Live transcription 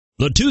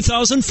The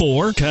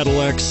 2004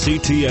 Cadillac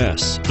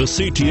CTS. The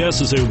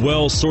CTS is a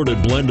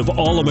well-sorted blend of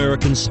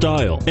all-American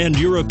style and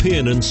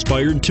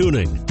European-inspired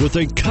tuning with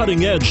a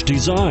cutting-edge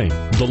design.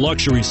 The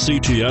luxury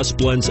CTS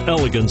blends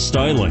elegant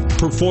styling,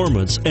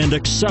 performance, and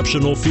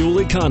exceptional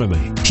fuel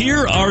economy.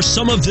 Here are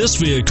some of this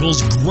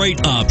vehicle's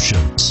great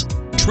options: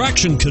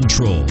 traction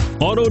control,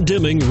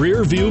 auto-dimming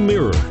rear-view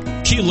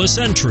mirror, keyless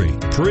entry,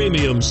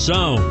 premium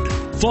sound,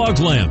 fog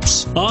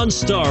lamps,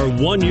 OnStar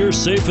 1-year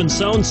safe and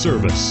sound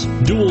service,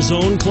 dual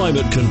zone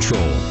climate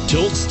control,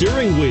 tilt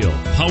steering wheel,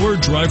 power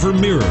driver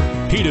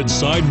mirror, heated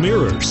side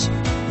mirrors.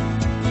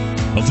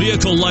 A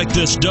vehicle like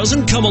this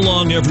doesn't come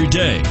along every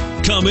day.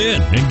 Come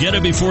in and get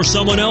it before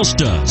someone else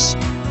does.